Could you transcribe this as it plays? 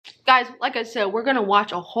Guys, like I said, we're gonna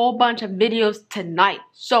watch a whole bunch of videos tonight,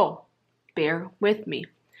 so bear with me.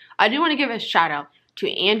 I do want to give a shout out to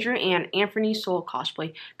Andrew and Anfernee Suell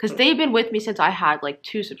Cosplay, because they've been with me since I had like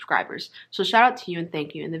 2 subscribers. So shout out to you and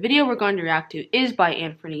thank you. And the video we're going to react to is by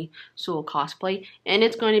Anfernee Suell Cosplay, and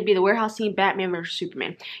it's going to be the warehouse scene Batman vs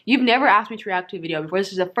Superman. You've never asked me to react to a video before.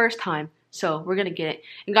 This is the first time, so we're gonna get it.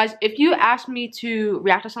 And guys, if you ask me to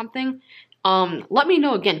react to something, let me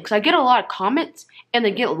know again, because I get a lot of comments and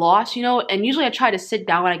they get lost, you know, and usually I try to sit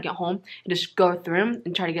down when I get home and just go through them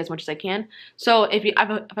and try to get as much as I can. So if I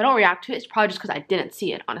don't react to it, it's probably just because I didn't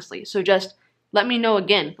see it, honestly. So just let me know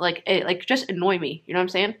again, like just annoy me, you know what I'm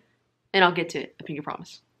saying? And I'll get to it, I think, I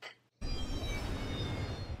promise.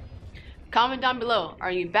 Comment down below,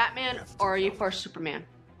 are you Batman or are you for Superman?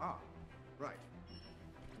 Ah, right.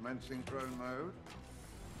 Commencing drone mode.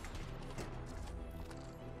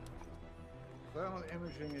 Thermal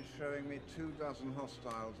imaging is showing me 24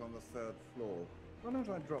 hostiles on the 3rd floor. Why don't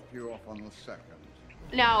I drop you off on the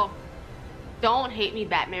 2nd? Now, don't hate me,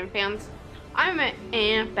 Batman fans. I'm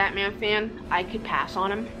an Batman fan. I could pass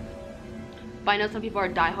on him. But I know some people are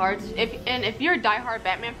diehards. If you're a diehard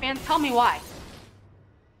Batman fan, tell me why.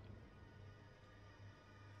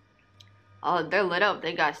 Oh, they're lit up.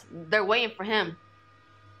 They're waiting for him.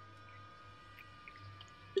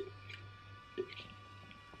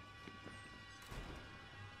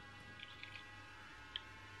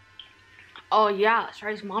 Oh yeah, that's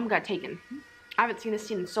right, his mom got taken. I haven't seen this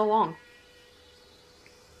scene in so long.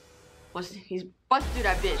 He's busted through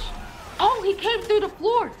that bitch. Oh, he came through the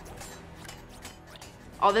floor.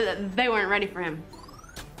 Oh, they weren't ready for him.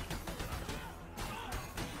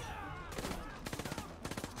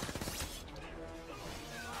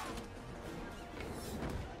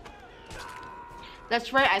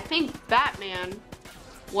 That's right, I think Batman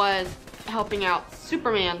was helping out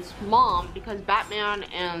Superman's mom because Batman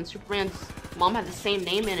and Superman's mom had the same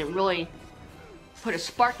name and it really put a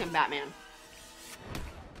spark in Batman.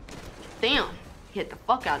 Damn, he hit the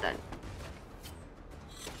fuck out of that.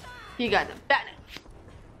 He got the bat.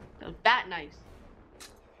 Those bat knives.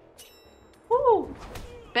 Woo!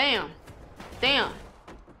 Bam! Damn!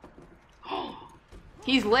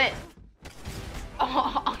 He's lit.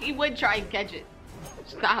 Oh, he would try and catch it.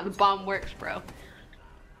 It's not how the bomb works, bro.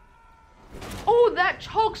 Oh, that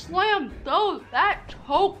choke slam! Oh, that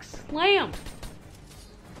choke slam!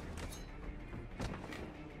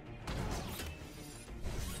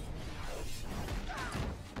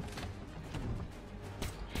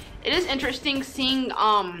 It is interesting seeing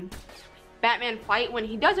Batman fight when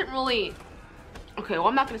he doesn't really. Okay, well,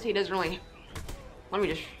 I'm not gonna say he doesn't really. Let me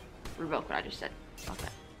just revoke what I just said. Okay.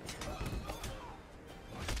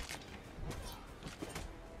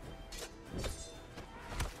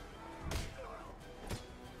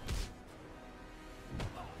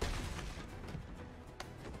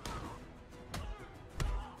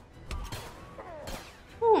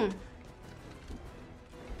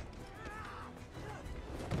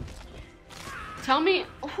 Tell me,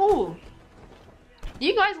 do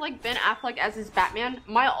you guys like Ben Affleck as his Batman?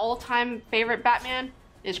 My all-time favorite Batman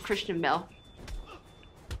is Christian Bale.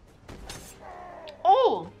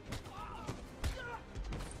 Oh!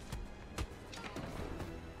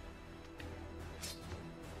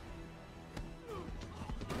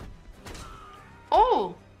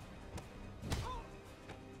 Oh!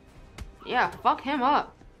 Yeah, fuck him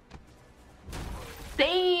up.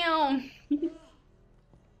 Damn!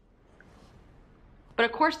 But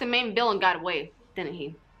of course the main villain got away, didn't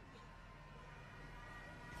he?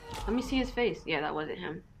 Let me see his face. Yeah, that wasn't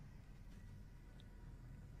him.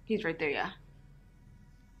 He's right there, yeah.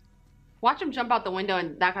 Watch him jump out the window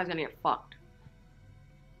and that guy's gonna get fucked.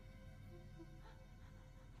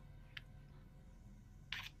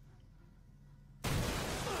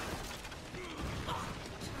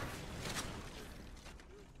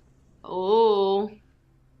 Oh.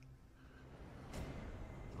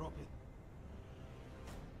 Drop it.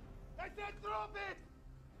 I said drop it!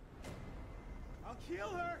 I'll kill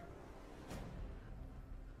her!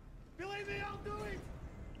 Believe me, I'll do it!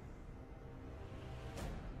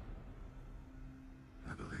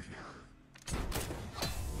 I believe you.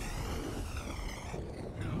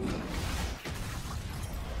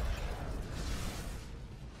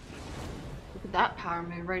 Look at that power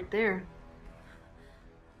move right there.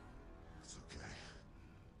 It's okay.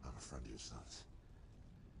 I'm a friend of your son's.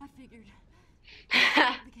 I figured.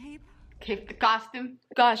 The cape. Okay, the costume.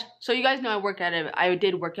 Gosh, so you guys know I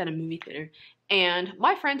did work at a movie theater, And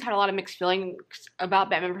my friends had a lot of mixed feelings about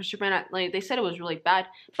Batman vs Superman. Like, they said it was really bad,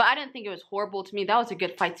 but I didn't think it was horrible. To me, that was a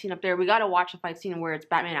good fight scene up there. We got to watch a fight scene where it's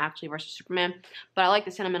Batman actually versus Superman. But I like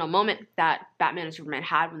the sentimental moment that Batman and Superman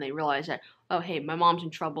had when they realized that, oh, hey, my mom's in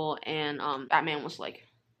trouble. And Batman was like,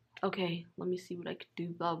 okay, let me see what I could do,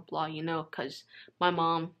 blah, blah, you know, because my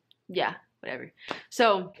mom, yeah, whatever.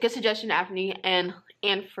 So, good suggestion, Anfernee and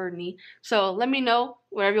Anfernee. So, let me know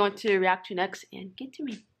whatever you want to react to next and get to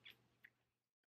me.